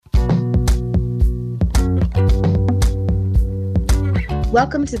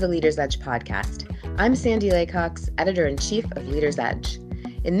Welcome to the Leader's Edge podcast. I'm Sandy Laycox, editor-in-chief of Leader's Edge.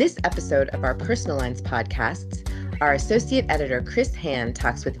 In this episode of our Personal Lines podcasts, our associate editor Chris Hand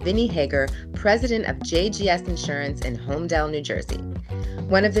talks with Vinny Hager, president of JGS Insurance in Holmdel, New Jersey.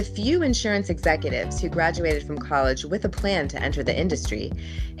 One of the few insurance executives who graduated from college with a plan to enter the industry,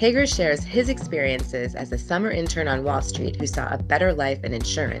 Hager shares his experiences as a summer intern on Wall Street who saw a better life in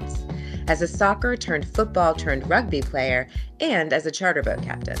insurance, as a soccer turned football turned rugby player, and as a charter boat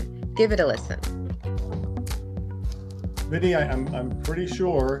captain. Give it a listen. Vinny, I'm pretty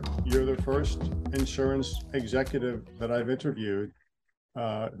sure you're the first insurance executive that I've interviewed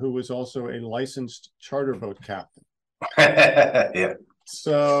who was also a licensed charter boat captain. Yeah.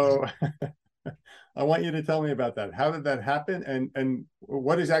 So I want you to tell me about that. How did that happen? And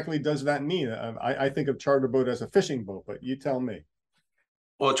what exactly does that mean? I think of charter boat as a fishing boat, but you tell me.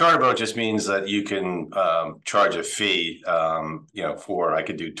 Well, charter boat just means that you can charge a fee, for, I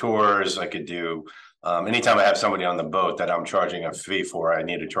could do tours, I could do, anytime I have somebody on the boat that I'm charging a fee for, I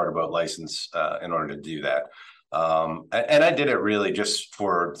need a charter boat license in order to do that. And I did it really just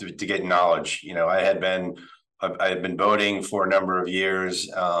to get knowledge. I had been boating for a number of years,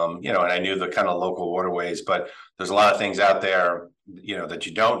 and I knew the kind of local waterways, but there's a lot of things out there, that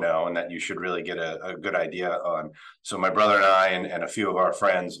you don't know and that you should really get a good idea on. So my brother and I and a few of our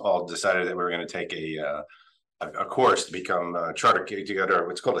friends all decided that we were going to take a course to become a charter together.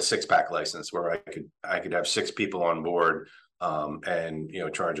 What's called a 6-pack license, where I could have 6 people on board and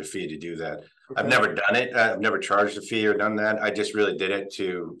charge a fee to do that. Okay. I've never done it. I've never charged a fee or done that. I just really did it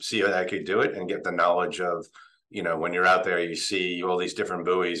to see how I could do it and get the knowledge of, when you're out there, you see all these different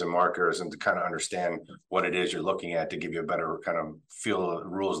buoys and markers, and to kind of understand what it is you're looking at to give you a better kind of feel of the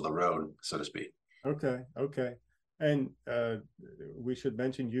rules of the road, so to speak. Okay. And we should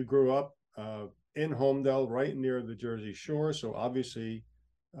mention you grew up in Holmdel, right near the Jersey Shore. So obviously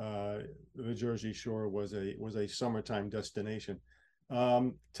the Jersey Shore was a summertime destination.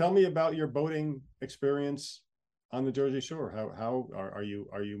 Tell me about your boating experience on the Jersey Shore. How are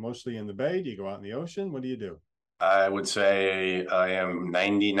you mostly in the bay? Do you go out in the ocean? What do you do? I would say I am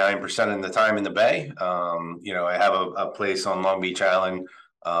 99% of the time in the bay. I have a place on Long Beach Island.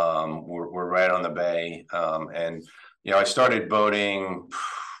 We're right on the bay. And I started boating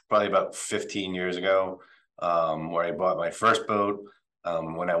probably about 15 years ago, where I bought my first boat.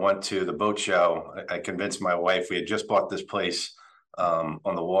 When I went to the boat show, I convinced my wife. We had just bought this place on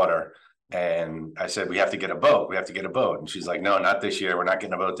the water. And I said, we have to get a boat. We have to get a boat. And she's like, no, not this year. We're not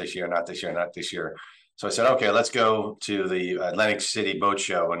getting a boat this year. Not this year. Not this year. So I said, okay, let's go to the Atlantic City Boat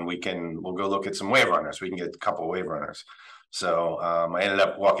Show, and we'll go look at some wave runners. We can get a couple of wave runners. So I ended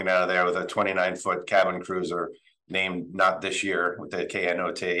up walking out of there with a 29-foot cabin cruiser named Not This Year with the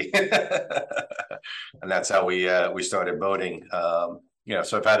KNOT. And that's how we started boating. So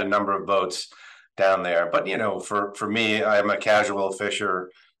I've had a number of boats down there, but for me, I'm a casual fisher.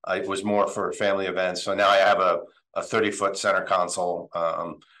 It was more for family events. So now I have a 30-foot center console.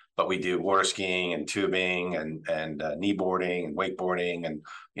 But we do water skiing and tubing and knee boarding and wakeboarding, and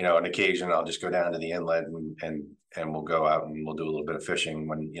on occasion I'll just go down to the inlet and we'll go out and we'll do a little bit of fishing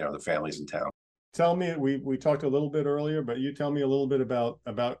when the family's in town. Tell me, we talked a little bit earlier, but you tell me a little bit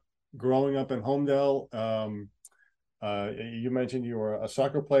about growing up in Holmdel. You mentioned you were a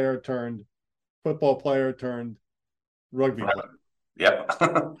soccer player turned football player turned rugby player.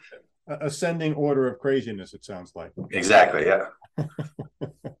 Yep. Ascending order of craziness, it sounds like. Exactly. Yeah.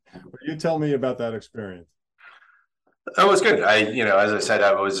 You tell me about that experience. It was good. As I said,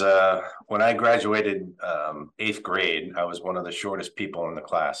 I was when I graduated 8th grade, I was one of the shortest people in the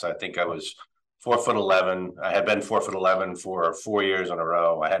class. I think I was 4'11". I had been 4'11" for 4 years in a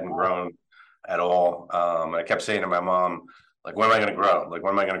row. I hadn't grown at all. I kept saying to my mom, like, when am I going to grow? Like,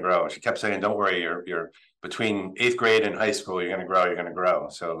 when am I going to grow? And she kept saying, don't worry, you're between 8th grade and high school, you're going to grow.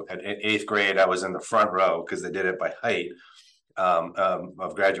 So at 8th grade, I was in the front row because they did it by height.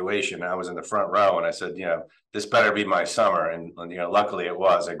 Of graduation. I was in the front row, and I said, this better be my summer. And luckily it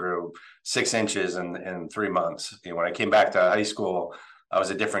was. I grew 6 inches in 3 months. When I came back to high school, I was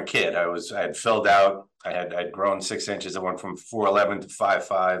a different kid. I had filled out. I'd grown 6 inches. I went from 4'11" to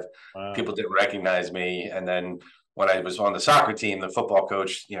 5'5". Wow. People didn't recognize me. And then when I was on the soccer team, the football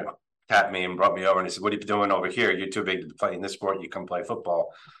coach, tapped me and brought me over, and he said, what are you doing over here? You're too big to play in this sport. You come play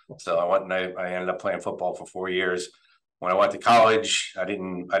football. So I went and I ended up playing football for 4 years. When I went to college, I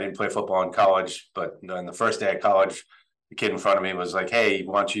didn't play football in college, but on the first day of college, the kid in front of me was like, hey,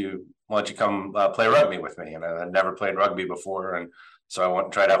 why don't you come play rugby with me? And I'd never played rugby before. And so I went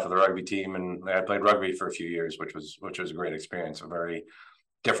and tried out for the rugby team, and I played rugby for a few years, which was a great experience, a very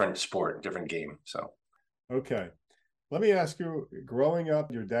different sport, different game. So. Okay. Let me ask you, growing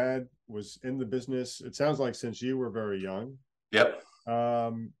up, your dad was in the business, it sounds like since you were very young. Yep.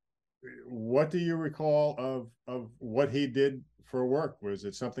 Um, what do you recall of what he did for work? Was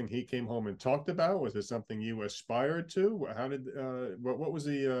it something he came home and talked about? Was it something you aspired to? How did what was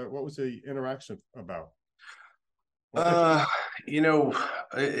the interaction about? What did Uh, you know,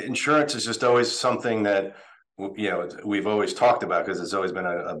 insurance is just always something that we've always talked about because it's always been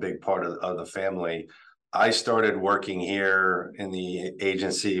a big part of the family. I started working here in the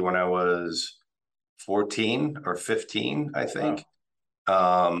agency when I was 14 or 15, I think.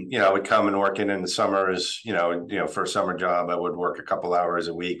 Wow. I would come and work in the summers, for a summer job, I would work a couple hours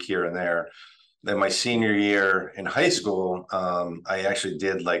a week here and there. Then my senior year in high school, I actually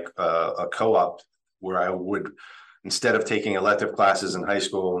did like a co-op where I would, instead of taking elective classes in high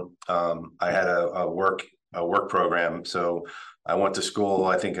school, I had a work program. So I went to school,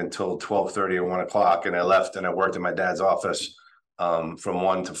 I think until 12:30 or 1 o'clock, and I left and I worked in my dad's office from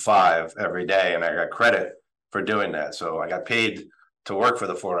 1 to 5 every day, and I got credit for doing that. So I got paid to work for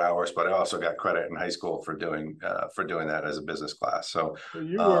the 4 hours, but I also got credit in high school for doing that as a business class. So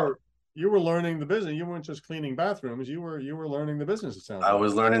So um, you were learning the business. You weren't just cleaning bathrooms. You were learning the business, it sounds I like.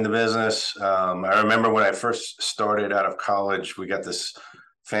 was learning the business. I remember when I first started out of college, we got this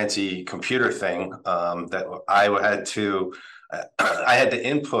fancy computer thing that I had to I had to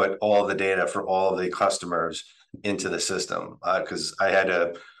input all the data for all of the customers into the system because I had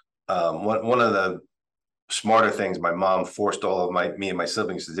to one of the smarter things my mom forced all of me and my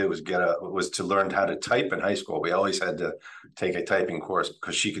siblings to do was to learn how to type in high school. We always had to take a typing course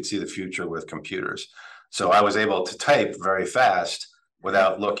because she could see the future with computers. So I was able to type very fast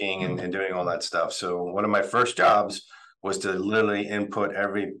without looking and doing all that stuff. So one of my first jobs was to literally input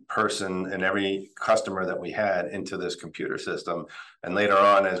every person and every customer that we had into this computer system. And later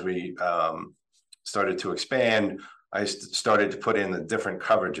on, as we started to expand, I started to put in the different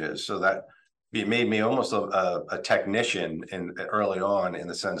coverages so that it made me almost a technician early on, in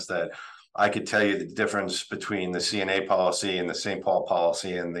the sense that I could tell you the difference between the CNA policy and the St. Paul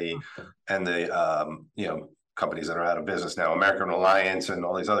policy and the companies that are out of business now, American Alliance and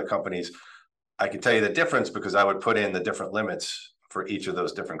all these other companies. I could tell you the difference because I would put in the different limits for each of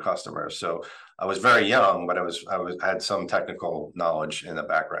those different customers. So I was very young, but I had some technical knowledge in the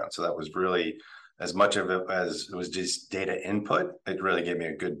background. So that was really, as much of it as it was just data input, it really gave me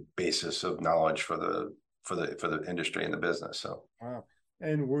a good basis of knowledge for the industry and the business. So Wow.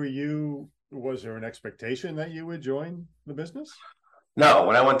 And was there an expectation that you would join the business? no,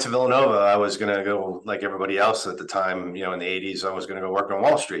 when I went to Villanova, I was going to go like everybody else at the time, in the 80s, I was going to go work on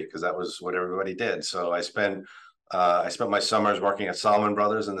Wall Street because that was what everybody did. So I spent my summers working at Salomon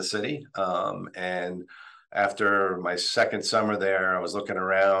Brothers in the city. And after my second summer there, I was looking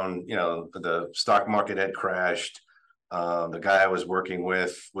around, the stock market had crashed. The guy I was working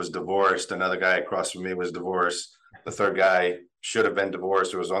with was divorced. Another guy across from me was divorced. The third guy should have been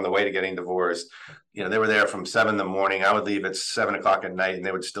divorced or was on the way to getting divorced. They were there from 7 in the morning. I would leave at 7 o'clock at night and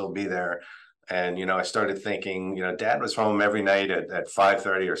they would still be there. And, I started thinking, dad was home every night at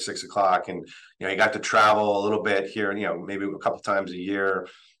 5:30 or 6 o'clock. And, he got to travel a little bit here, maybe a couple times a year,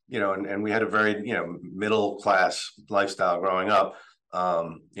 and we had a very, middle class lifestyle growing up.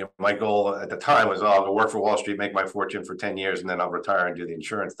 My goal at the time was, I'll go work for Wall Street, make my fortune for 10 years, and then I'll retire and do the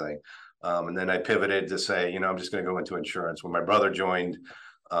insurance thing. And then I pivoted to say, I'm just going to go into insurance. When my brother joined,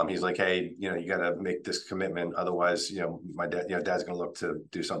 he's like, hey, you got to make this commitment. Otherwise, my dad, dad's going to look to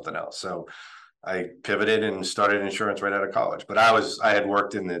do something else. So I pivoted and started insurance right out of college. But I had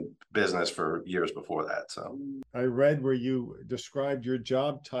worked in the business for years before that. So I read where you described your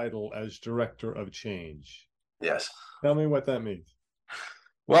job title as director of change. yes. Tell me what that means.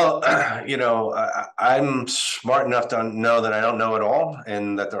 Well, I'm smart enough to know that I don't know it all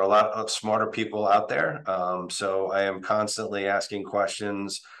and that there are a lot of smarter people out there. So I am constantly asking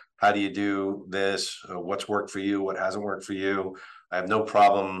questions. How do you do this? What's worked for you? What hasn't worked for you? I have no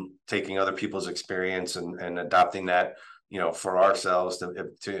problem taking other people's experience and adopting that, for ourselves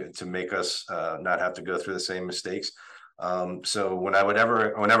to make us not have to go through the same mistakes. So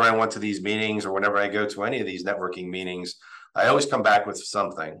whenever I went to these meetings or whenever I go to any of these networking meetings, I always come back with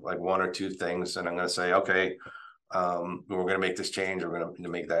something, like one or two things, and I'm going to say, okay, we're going to make this change. We're going to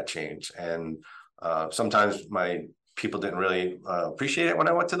make that change. And sometimes my people didn't really appreciate it when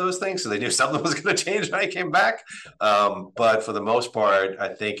I went to those things, so they knew something was going to change when I came back. But for the most part, I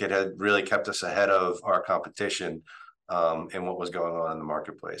think it had really kept us ahead of our competition and what was going on in the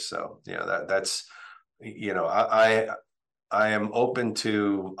marketplace. So that's I am open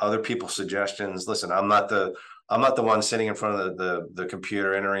to other people's suggestions. Listen, I'm not the I'm not the one sitting in front of the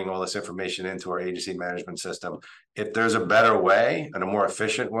computer entering all this information into our agency management system. If there's a better way and a more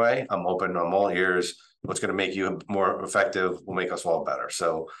efficient way, I'm open, I'm all ears. What's going to make you more effective will make us all better.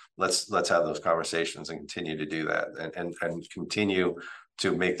 So let's have those conversations and continue to do that and continue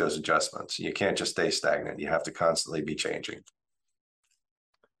to make those adjustments. You can't just stay stagnant. You have to constantly be changing.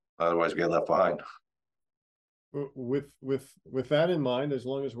 Otherwise, we get left behind. With that in mind, as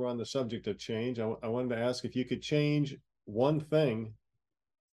long as we're on the subject of change, I wanted to ask if you could change one thing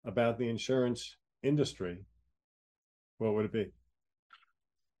about the insurance industry, what would it be?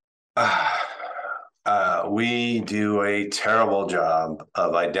 We do a terrible job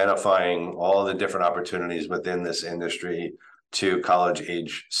of identifying all the different opportunities within this industry to college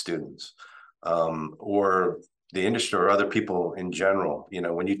age students, or the industry or other people in general. You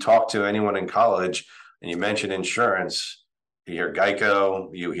know, when you talk to anyone in college and you mention insurance, you hear Geico,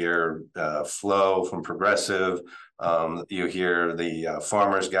 you hear Flo from Progressive, you hear the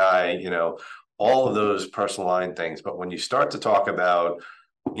Farmers Guy, you know, all of those personal line things. But when you start to talk about,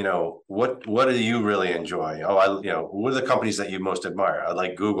 you know, what do you really enjoy? Oh, you know, what are the companies that you most admire? I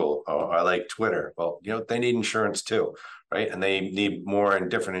like Google. Oh, I like Twitter. Well, you know, they need insurance too, right? And they need more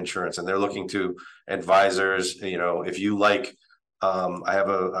and different insurance, and they're looking to advisors. You know, if you like, I have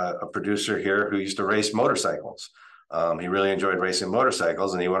a producer here who used to race motorcycles. He really enjoyed racing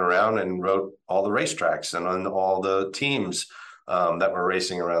motorcycles, and he went around and wrote all the racetracks and on all the teams that were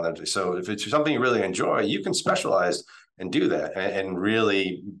racing around them. So if it's something you really enjoy, you can specialize and do that and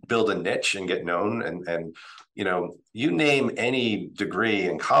really build a niche and get known. And you know, you name any degree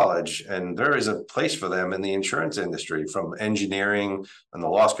in college and there is a place for them in the insurance industry, from engineering and the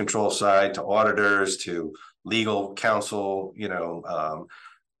loss control side to auditors to legal counsel. You know,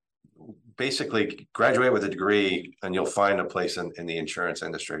 basically graduate with a degree and you'll find a place in the insurance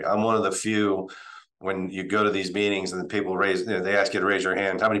industry. I'm one of the few. When you go to these meetings and people raise, you know, they ask you to raise your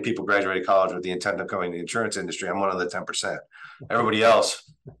hand, how many people graduated college with the intent of going to the insurance industry? I'm one of the 10%. Everybody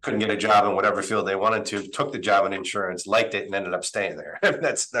else couldn't get a job in whatever field they wanted to, took the job in insurance, liked it, and ended up staying there.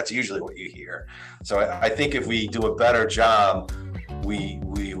 That's usually what you hear. So I think if we do a better job, we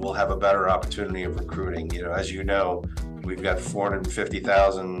will have a better opportunity of recruiting. You know, as you know, we've got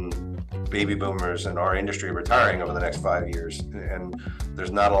 450,000 baby boomers in our industry retiring over the next 5 years, and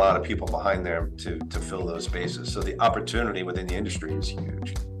there's not a lot of people behind there to fill those spaces. So the opportunity within the industry is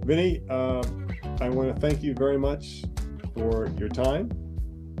huge. Vinny, I want to thank you very much for your time.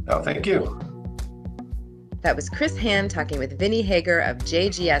 Oh, thank you. That was Chris Hand talking with Vinny Hager of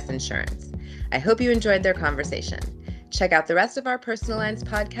JGS Insurance. I hope you enjoyed their conversation. Check out the rest of our Personal Lines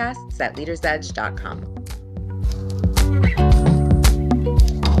podcasts at leadersedge.com.